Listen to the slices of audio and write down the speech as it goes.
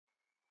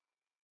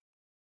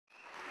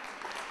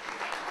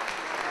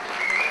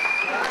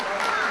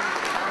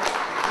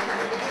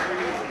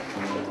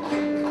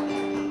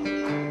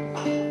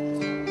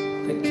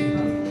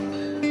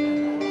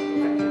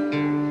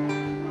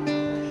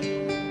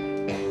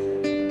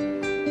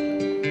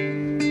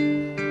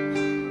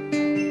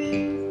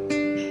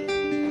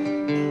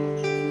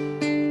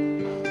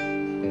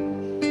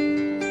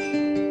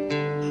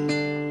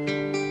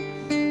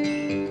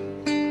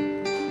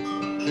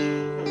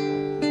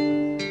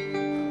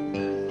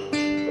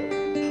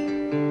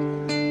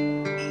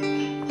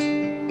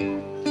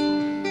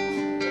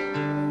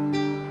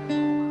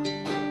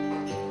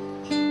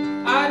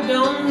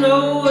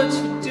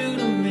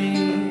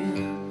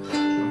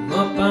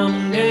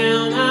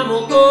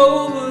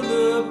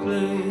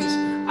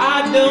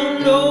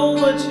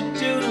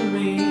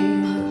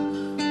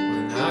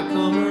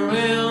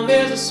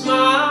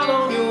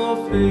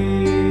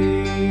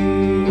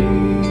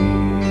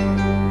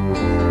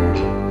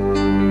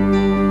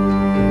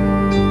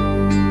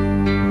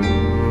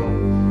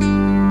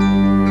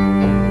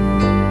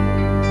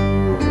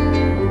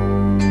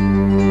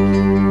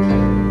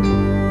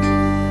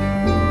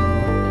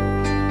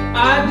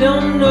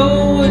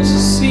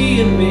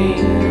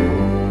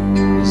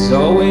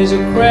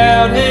There's a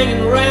crowd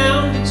hanging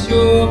round at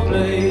your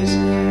place.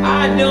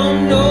 I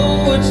don't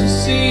know what you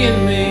see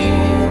in me.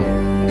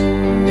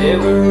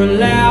 Never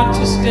allowed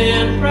to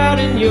stand proud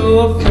in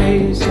your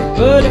face.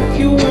 But if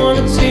you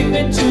wanna take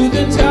me to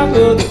the top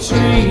of the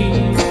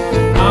tree,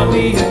 I'll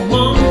be your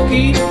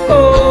monkey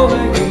for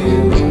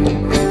you.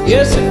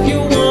 Yes, if you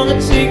wanna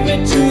take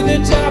me to the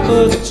top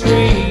of the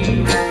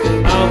tree,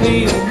 I'll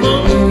be your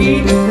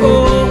monkey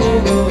for you.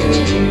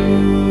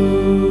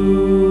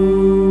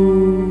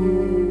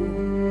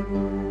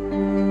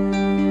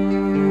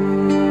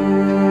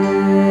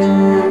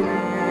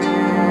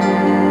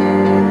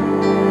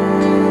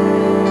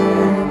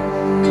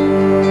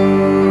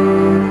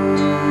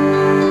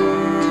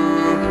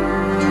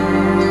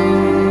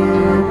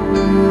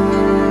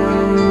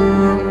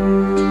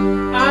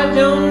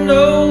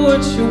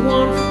 You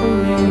want from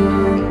me.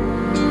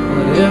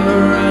 Whatever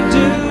I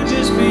do,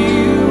 just be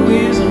you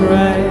isn't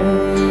right.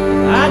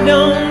 I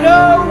don't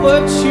know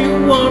what you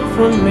want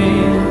from me.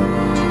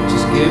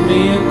 Just give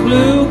me a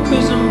clue,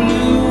 'cause I'm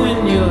blue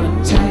and you're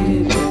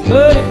tight.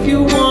 But if you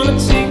wanna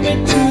take me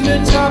to the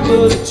top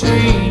of the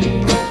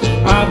tree,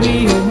 I'll be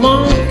your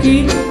monkey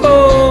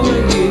for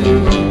you.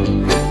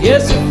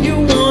 Yes, if you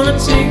wanna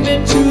take me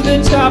to the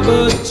top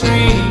of the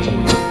tree,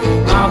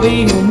 I'll be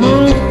your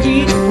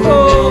monkey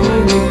for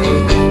you.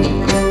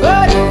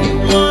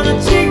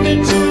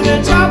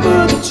 Top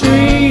of the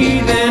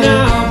tree, then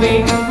I'll be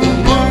a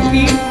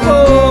monkey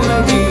for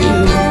you.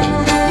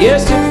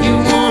 Yes, if you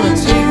wanna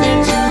take me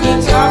to the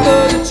top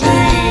of the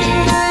tree,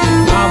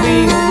 I'll be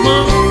a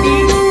monkey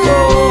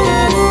for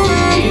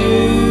you.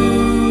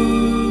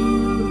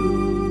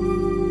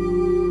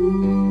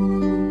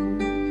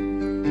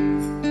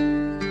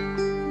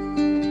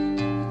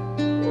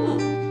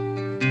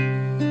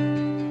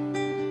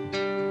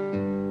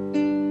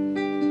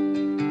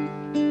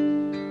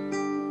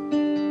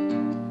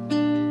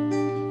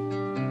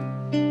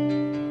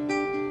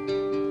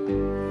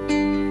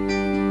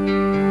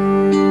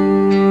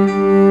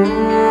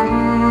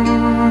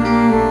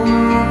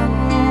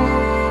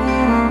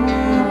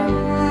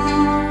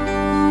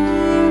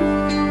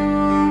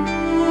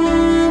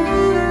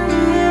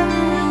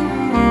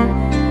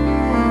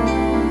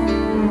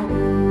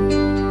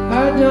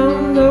 I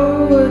don't know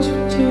what you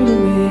do to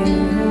me.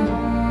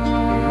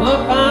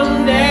 Up, I'm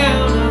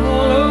down, I'm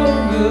all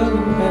over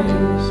the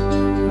place.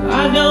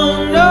 I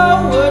don't know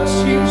what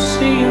you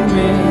see in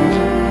me.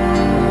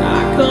 When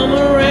I come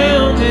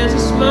around, there's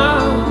a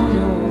smile on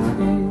your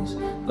face.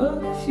 But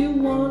if you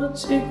wanna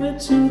take me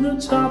to the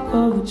top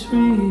of the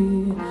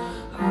tree,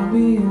 I'll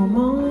be your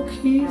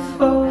monkey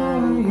for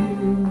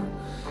you.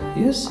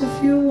 Yes, if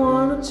you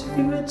wanna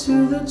take me to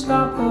the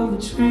top of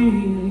the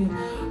tree,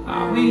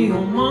 I'll be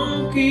your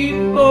monkey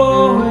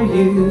for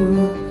you.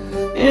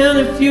 And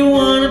if you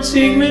wanna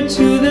take me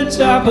to the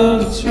top of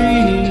the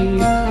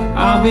tree,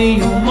 I'll be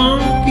your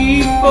monkey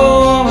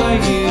for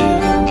you.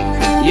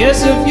 Yes,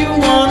 if you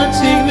wanna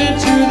take me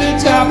to the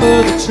top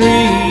of the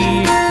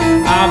tree,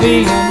 I'll be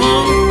your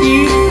monkey.